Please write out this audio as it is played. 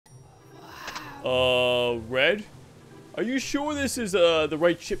Red? Are you sure this is, the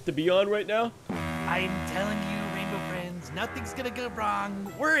right ship to be on right now? I'm telling you, Rainbow Friends, nothing's gonna go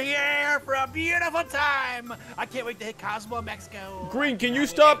wrong. We're here for a beautiful time. I can't wait to hit Cosmo, Mexico. Green, can you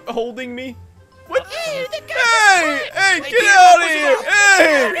stop holding me? What? Hey, Get out of here!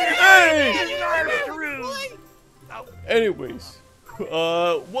 Hey! Anyways,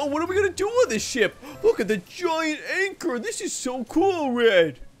 well, what are we gonna do with this ship? Look at the giant anchor. This is so cool,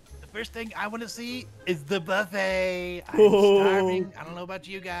 Red. The first thing I want to see is the buffet. I'm starving. I don't know about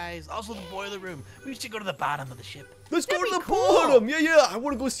you guys. Also, the boiler room. We should go to the bottom of the ship. Let's go to the bottom. Yeah. I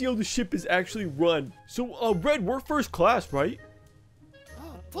want to go see how the ship is actually run. So, Red, we're first class, right?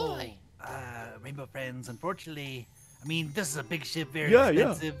 Oh, boy. Rainbow Friends, unfortunately, I mean, this is a big ship, very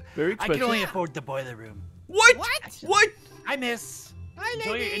expensive. Very expensive. I can only afford the boiler room. What? What? I miss. Hi,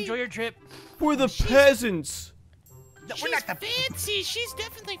 Enjoy your trip. We're the peasants. No, She's we're not the fancy. She's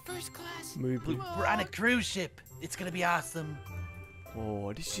definitely first class. Maybe. We're on a cruise ship. It's gonna be awesome.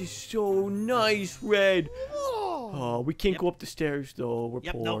 Oh, this is so nice, Red. Whoa. Oh, we can't go up the stairs though. We're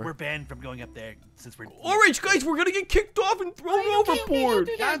poor. No, we're banned from going up there since we're Orange, guys, we're gonna get kicked off and thrown overboard.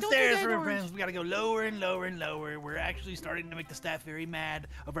 Downstairs, Rainbow Friends. We gotta go lower and lower and lower. We're actually starting to make the staff very mad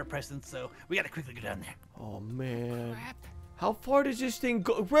of our presence, so we gotta quickly go down there. Oh man. Crap. How far does this thing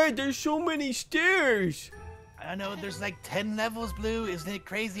go? Red, there's so many stairs. I know there's like 10 levels, Blue. Isn't it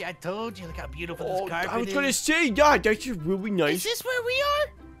crazy? I told you. Look how beautiful this carpet I was is. gonna say, yeah, that's just really nice. Is this where we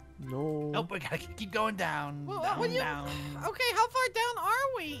are? No. Nope, we gotta keep going down. Down. Okay, how far down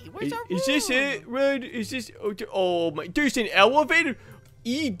are we? Where's our room? Is this it, Red? Is this? Oh my! There's an elevator.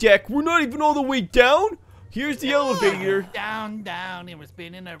 E-deck. We're not even all the way down. Here's the elevator. Down, and we're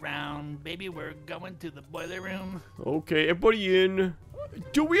spinning around. Baby, we're going to the boiler room. Okay, everybody in.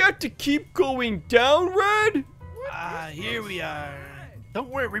 Do we have to keep going down, Red? Here we are. Don't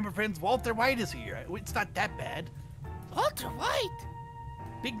worry, Rainbow Friends. Walter White is here. It's not that bad. Walter White?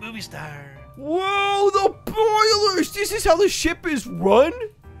 Big movie star. Whoa, the boilers! This is how the ship is run?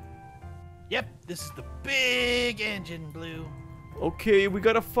 Yep, this is the big engine, Blue. Okay, we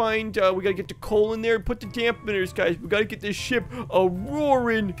gotta find, we gotta get the coal in there and put the dampeners, guys. We gotta get this ship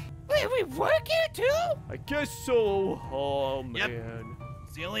roaring. Wait, we work here too? I guess so. Oh, man. Yep.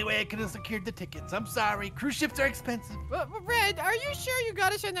 It's the only way I could have secured the tickets. I'm sorry. Cruise ships are expensive. Red, are you sure you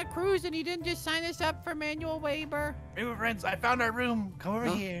got us on a cruise and you didn't just sign us up for manual labor? Rainbow Friends, I found our room. Come over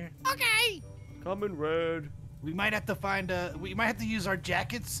here. Okay. Coming, Red. We might have to find, we might have to use our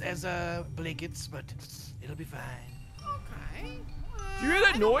jackets as, blankets, but it'll be fine. Okay. Do you hear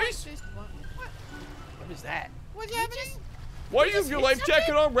that noise? What is that? What's happening? Why do you have your life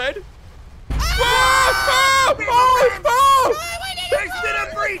jacket on, Red? Ah! There's been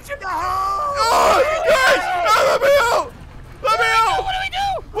a breach in the hull! Oh, guys! Let me out! Let me out! What do we do?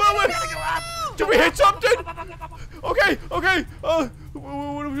 What? Did we hit something? Okay.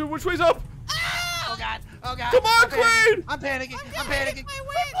 Which way's up? Oh God! Come on, Queen! I'm panicking. Over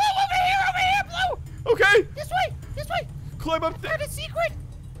here, Blue! Okay. This way! Climb up there. Heard a secret!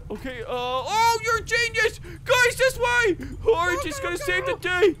 Okay, oh, you're a genius! Guys, this way! Orange is gonna save the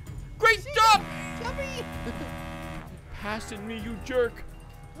day! Great job! Chubby! Passing me, you jerk!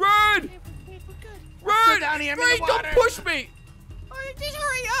 Red! We're good. Red! down here, I'm in Red, the don't water. push me! Just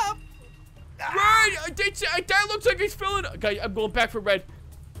hurry up! Red! That looks like he's filling. Okay, I'm going back for Red.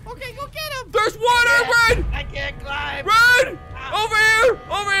 Okay, go get him! There's water, Red! I can't climb. Red! Over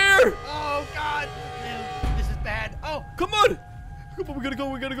here! Oh God! This is bad. Oh! Come on, we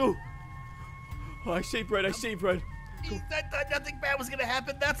gotta go. Oh, I saved Red. I thought nothing bad was gonna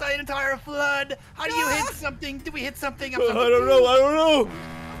happen. That's an entire flood. How do you hit something? Did we hit something? I don't know.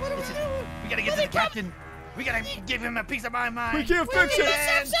 What do we do? We gotta get to the captain. We gotta give him a piece of my mind. We can't fix You it.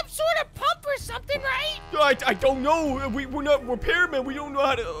 have some sort of pump or something, right? I don't know. We're not repairmen. We don't know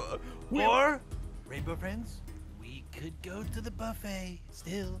how to. Or, Rainbow Friends, we could go to the buffet.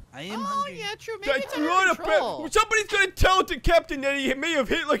 Still, I am Oh, hungry. yeah, true. Maybe it's You're under on control. somebody's gonna tell the captain that he may have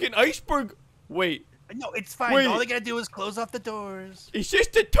hit like an iceberg. Wait, No, it's fine. Wait. All they gotta do is close off the doors. is this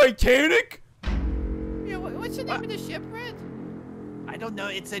the Titanic? Yeah, what's the name of the ship, Red? I don't know.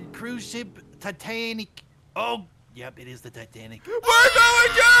 It said cruise ship Titanic. Oh, yep, it is the Titanic. We're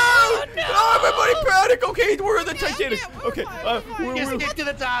going down! no! Oh, everybody panic! Okay, we're in the Titanic. we're Okay, fine, we're fine. Just get to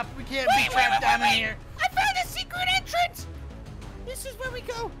the top. We can't be trapped down in here. I found a secret entrance! This is where we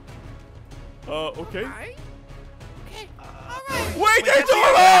go. Okay. Alright. Okay. Alright. Wait, there's a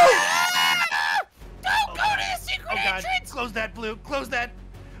Ah! Don't go to the secret Oh God! entrance! Close that, Blue. Close that.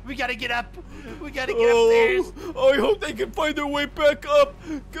 We gotta get up. We gotta get upstairs. I hope they can find their way back up.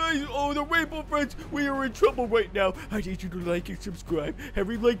 Guys, the Rainbow Friends, we are in trouble right now. I need you to like and subscribe.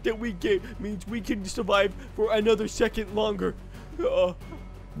 Every like that we get means we can survive for another second longer.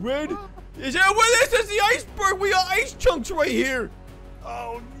 Red, is that where this is the iceberg? We got ice chunks right here.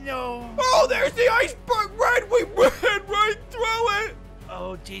 Oh, no. Oh, there's the iceberg, Red. We ran right through it.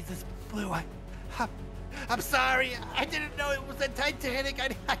 Oh, Jesus, Blue, I'm sorry. I didn't know it was the Titanic.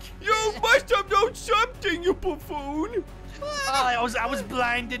 You must have known something, you buffoon. I was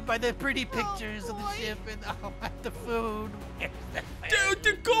blinded by the pretty pictures of the ship and the food.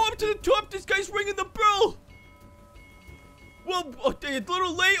 Dude, go up to the top. This guy's ringing the bell. Well, a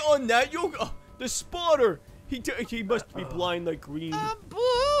little late on that. The spotter. He must be blind like Green. Boo!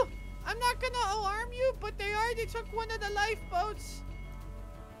 I'm not gonna alarm you, but they already took one of the lifeboats.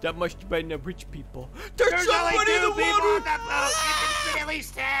 That must have been the rich people. There's only somebody in the people water! on that boat. You can fit at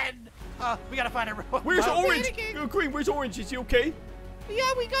least 10. We gotta find a rope. Where's Orange? Green, where's Orange? Is he okay? Yeah,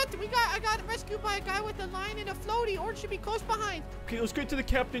 I got rescued by a guy with a line and a floaty. Orange should be close behind. Okay, let's get to the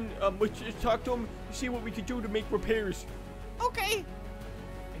captain. Let's just talk to him, see what we can do to make repairs. Okay.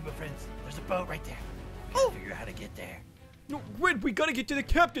 Rainbow Friends, there's a boat right there. Figure out how to get there. No, Red, we gotta get to the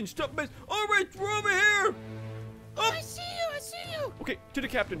captain. Stop mess. Orange, we're over here. Oh, I see you. Okay, to the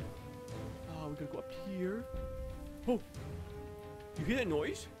captain. We gotta go up here. Oh, you hear that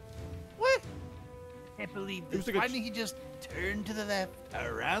noise? What? Can't believe It was this. like Finally, he just turned to the left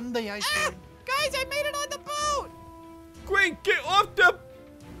around the iceberg. Guys, I made it on the boat. Green, get off the...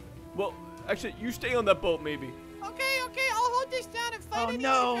 Well, actually, you stay on that boat, maybe. Okay, I'll hold this down and fight. Oh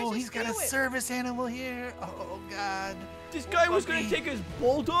no, he's got a service animal here. Oh God. This guy was gonna take his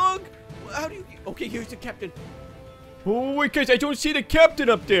bulldog? How do you... Okay, here's the captain. Oh, wait, guys, I don't see the captain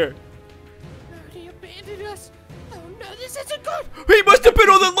up there. He abandoned us. Oh no, this isn't good. He must have been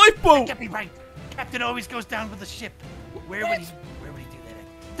on the lifeboat. Can't be right. Captain always goes down with the ship. Where would he do that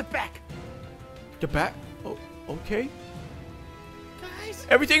at? The back. The back? Oh, okay. Guys.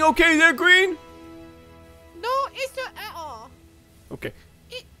 Everything okay there, Green? No, it's not at all. Okay.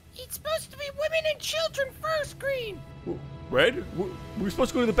 It's supposed to be women and children first, Green. Red? We're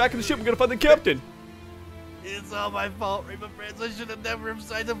supposed to go to the back of the ship. We gotta find the captain. It's all my fault, Rainbow Friends. I should have never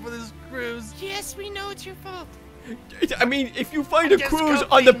signed up for this cruise. Yes, we know it's your fault. I mean, if you find a cruise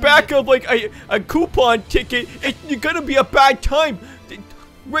on the back of like a coupon ticket, it's gonna be a bad time.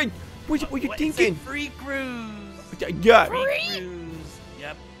 Red, what are you thinking? Free cruise. Yeah. Free cruise.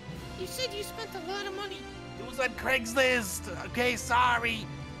 Yep. You said you spent a lot of money. It was on Craigslist. Okay, sorry.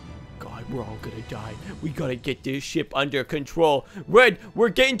 God, we're all gonna die. We gotta get this ship under control. Red, we're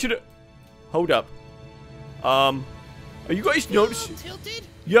getting to the... Hold up. Are you guys noticing? Tilted?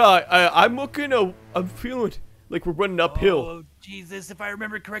 Yeah, I'm looking. I'm feeling like we're running uphill. Oh, Jesus! If I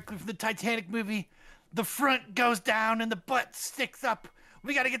remember correctly from the Titanic movie, the front goes down and the butt sticks up.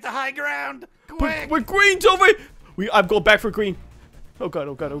 We gotta get to high ground. Quick! But Green's over. I'm going back for Green. Oh God!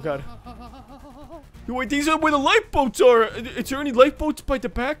 Oh God! Oh God! Wait, these are where the lifeboats are. Is there any lifeboats by the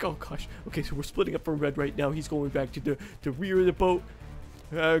back? Oh gosh. Okay, so we're splitting up from Red right now. He's going back to the rear of the boat.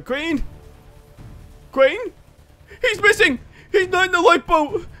 Green. Green? He's missing! He's not in the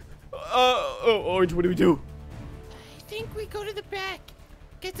lifeboat! Oh, Orange, what do we do? I think we go to the back.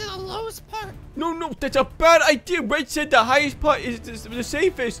 Get to the lowest part. No, that's a bad idea. Red said the highest part is the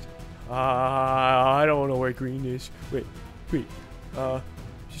safest. I don't know where Green is. Wait. Is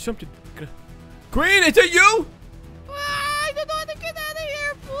something... Green, is it you? I don't know how to get out of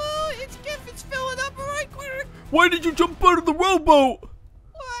here, Blue. It's filling up right quick. Why did you jump out of the rowboat?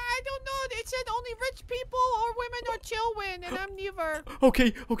 I don't know. It said only rich people or women or children, and I'm neither.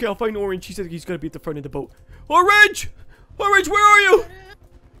 Okay, I'll find Orange. He said he's gonna be at the front of the boat. Orange, where are you?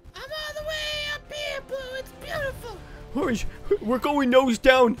 I'm all the way up here, Blue. It's beautiful. Orange, we're going nose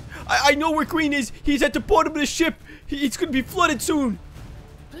down. I know where Green is. He's at the bottom of the ship. It's gonna be flooded soon.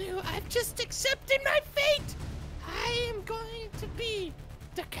 Blue, I've just accepted my fate. I am going to be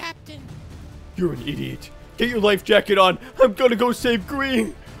the captain. You're an idiot. Get your life jacket on. I'm gonna go save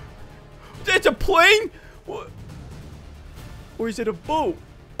Green. That's a plane? What? Or is it a boat?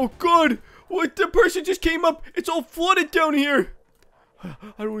 Oh God! What? The person just came up. It's all flooded down here. I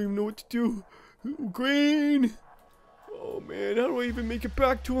don't even know what to do. Green. Oh man, how do I even make it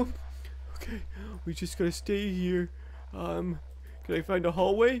back to him? Okay, we just gotta stay here. Can I find a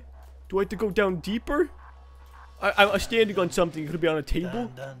hallway? Do I have to go down deeper? I'm standing on something. Could it be on a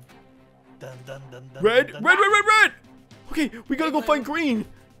table? Red. Okay, we gotta go find Green.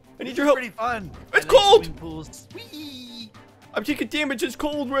 I need your help. Pretty fun. It's cold. Whee! I'm taking damage. It's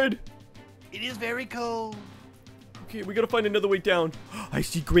cold, Red. It is very cold. Okay, we gotta find another way down. I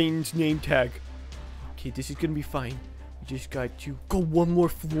see Green's name tag. Okay, this is gonna be fine. We just got to go one more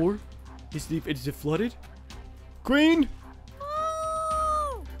floor. Is it flooded? Green!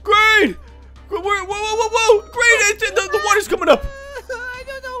 Oh! Green! Whoa! Green! The water's coming up! I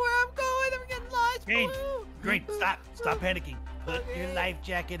don't know where I'm going. I'm getting lost. Green, Blue. Green, stop panicking. Put your life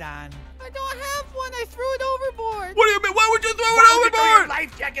jacket on. I don't have one. I threw it overboard. What do you mean? Why would you throw Why would it you throw your overboard?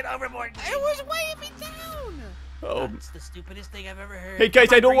 life jacket overboard? It was weighing me down. Oh. That's the stupidest thing I've ever heard. Hey guys,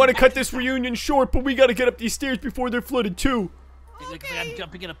 Come on, I don't Green, want to back cut to this the- reunion short, but we gotta get up these stairs before they're flooded too. Look, I'm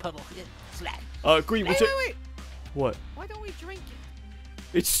jumping in a puddle. Slap. Green, what's Wait. What? Why don't we drink it?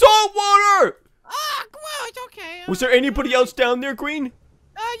 It's salt water! Ah, gross. Okay. Was there anybody else down there, Green?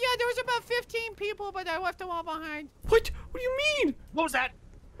 Yeah, there was about 15 people, but I left them all behind. What? What do you mean? What was that?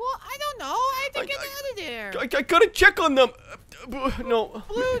 Well, I don't know. I had to get out of there. I gotta check on them. No.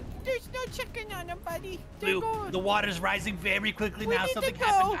 Blue, there's no checking on them, buddy. They're Blue, gone. the water's rising very quickly We now. need to Something go.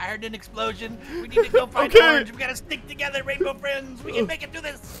 happened. I heard an explosion. We need to go find Okay. Orange. We gotta stick together, Rainbow Friends. We can make it through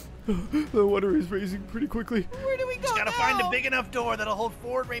this. The water is raising pretty quickly. Where do we go Just gotta now? find a big enough door that'll hold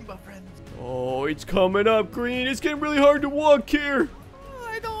 4 Rainbow Friends. Oh, it's coming up, Green. It's getting really hard to walk here. Oh,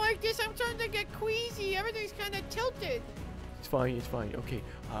 I don't like this. I'm starting to get queasy. Everything's kind of tilted. It's fine. Okay.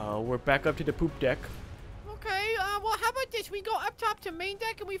 We're back up to the poop deck. Okay, well, how about this? We go up top to main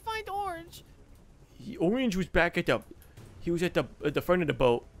deck and we find Orange. Orange was back at the... He was at the front of the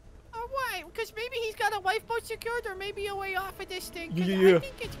boat. All right, because maybe he's got a lifeboat secured or maybe a way off of this thing. 'Cause Yeah. I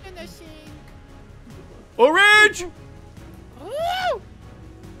think it's gonna sink. Orange! Ooh!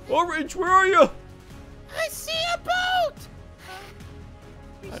 Orange, where are you? I see a boat!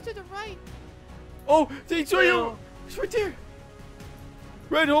 He's to the right. Oh, they saw you. It's right there.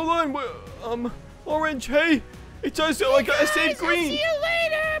 Red, hold on. Orange, hey. It's us. I gotta save I'll Green. see you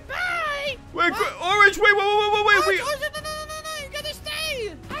later. Bye. Wait, Orange, wait. Oh, no, you gotta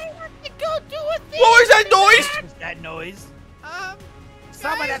stay. I want to go do a thing. What was that noise? What was that noise?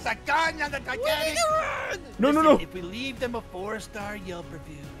 Someone guys, has a gun on the we need Titanic. to run. No. Listen, if we leave them a 4-star Yelp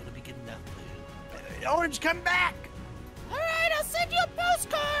review, it'll be good enough. Blue. Orange, come back. All right, I'll send you a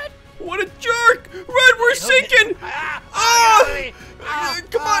postcard. What a jerk. Red, we're sinking. Come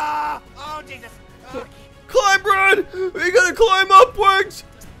on. Oh, Jesus. Oh, Climb, Red. We gotta climb upwards.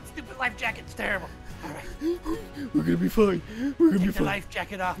 stupid life jacket's terrible. All right. We're gonna be fine. We're gonna be Take the fine. life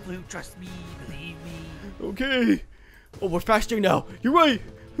jacket off, Blue. Trust me. Believe me. Okay. Oh, we're faster now. You're right.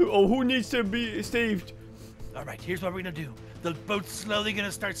 Oh, who needs to be saved? All right, here's what we're gonna do. The boat's slowly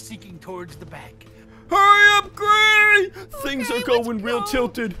gonna start sinking towards the back. Hurry up, Green! Things are let's going real go.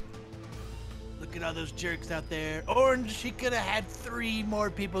 tilted. Look at all those jerks out there. Orange, she could have had 3 more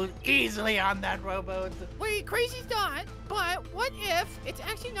people easily on that rowboat. Wait, crazy's not. But what if it's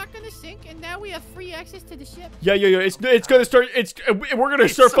actually not gonna sink and now we have free access to the ship? Yeah. It's gonna start. We're gonna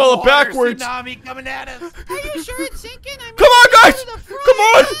It's start a falling water backwards. tsunami coming at us. Are you sure it's sinking? I mean, Come on, go guys! to the front. Come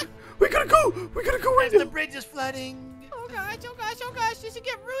on! We gotta go. We gotta go right As the now. bridge is flooding. Oh gosh, this is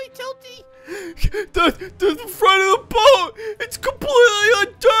getting really tilty. The front of the boat. It's completely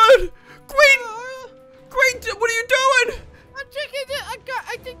undone. Green, what are you doing? I'm checking it.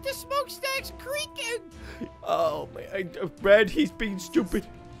 I think the smokestack's creaking. Oh man, Red, he's being stupid.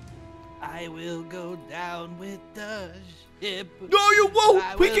 I will go down with the ship. No, you won't.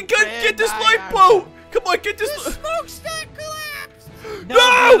 I We will can get tread this my lifeboat. arms. Come on, get The this. smokestack collapsed.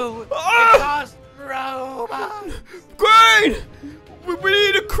 No! No! It Ah! cost robots. Green, we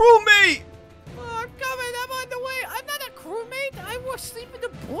need a crewmate. Oh, I'm coming. I'm on the way. I'm not a crewmate. I was sleeping in the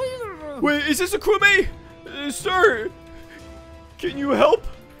boiler room. Wait, is this a crewmate? Sir, can you help?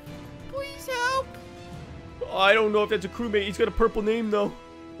 Please help. I don't know if that's a crewmate. He's got a purple name, though.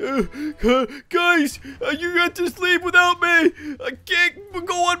 Guys, you got to sleep without me. I can't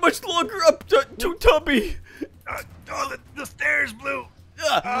go on much longer. I'm too tubby. The stairs, Blue.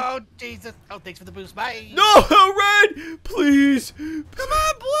 Oh, Jesus. Oh, thanks for the boost. Bye. No, Red, please. Come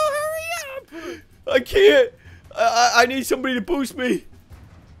on, Blue. Hurry up. I can't. I need somebody to boost me.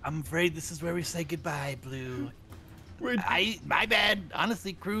 I'm afraid this is where we say goodbye, Blue. Red, My bad.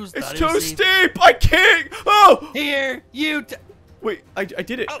 Honestly, Cruz it's thought it too was safe. steep. I can't. Oh, Here, you. wait, I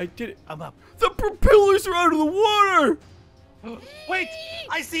did it. Oh. I did it. I'm up. The propellers are out of the water. Wait,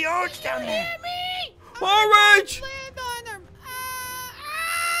 I see Orange down there. Hear me. Orange. Land on them.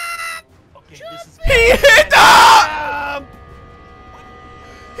 Okay, this is. He hit them.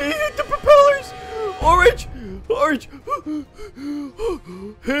 He hit the propellers. Orange.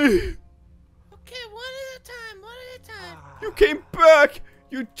 Hey, Okay, one at a time. you came back.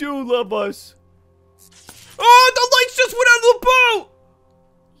 You do love us. Oh, the lights just went out of the boat.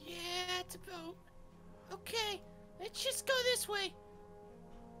 Yeah, it's a boat. Okay,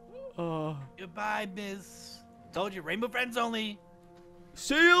 Goodbye, miss. Told you, rainbow friends only.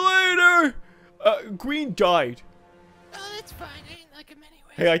 See you later. Green died. Oh, that's fine. I didn't like him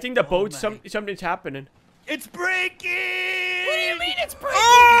anyway. Hey, I think the boat, my. something's happening. It's breaking! What do you mean it's breaking?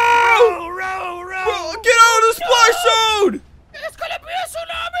 Oh! Row! Get out of the splash zone! It's gonna be a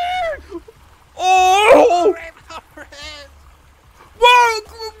tsunami! Oh! Rainbow friends! Whoa!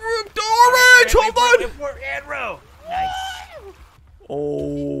 The orange! Hold on! And row. Nice.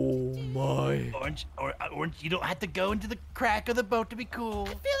 Oh my. Orange, you don't have to go into the crack of the boat to be cool.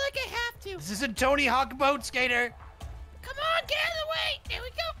 I feel like I have to. This isn't Tony Hawk boat skater. Come on, get out of the way. There we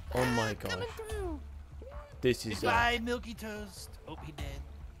go. Oh my Coming gosh. through. This is Goodbye, Milky Toast. Oh, he did.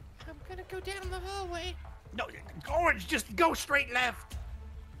 I'm gonna go down the hallway. No, Orange, just go straight left.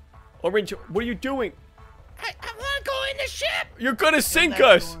 Orange, what are you doing? I wanna go in the ship. You're gonna sink Left,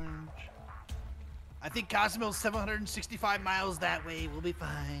 us! Orange. I think Cosmo's 765 miles that way. We'll be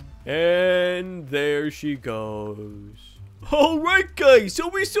fine. And there she goes. Alright guys, so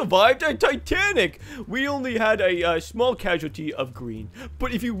we survived our Titanic. We only had a small casualty of green.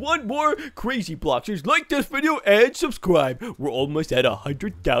 But if you want more crazy Bloxers, like this video and subscribe. We're almost at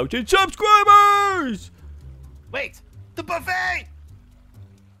 100,000 subscribers! Wait, the buffet!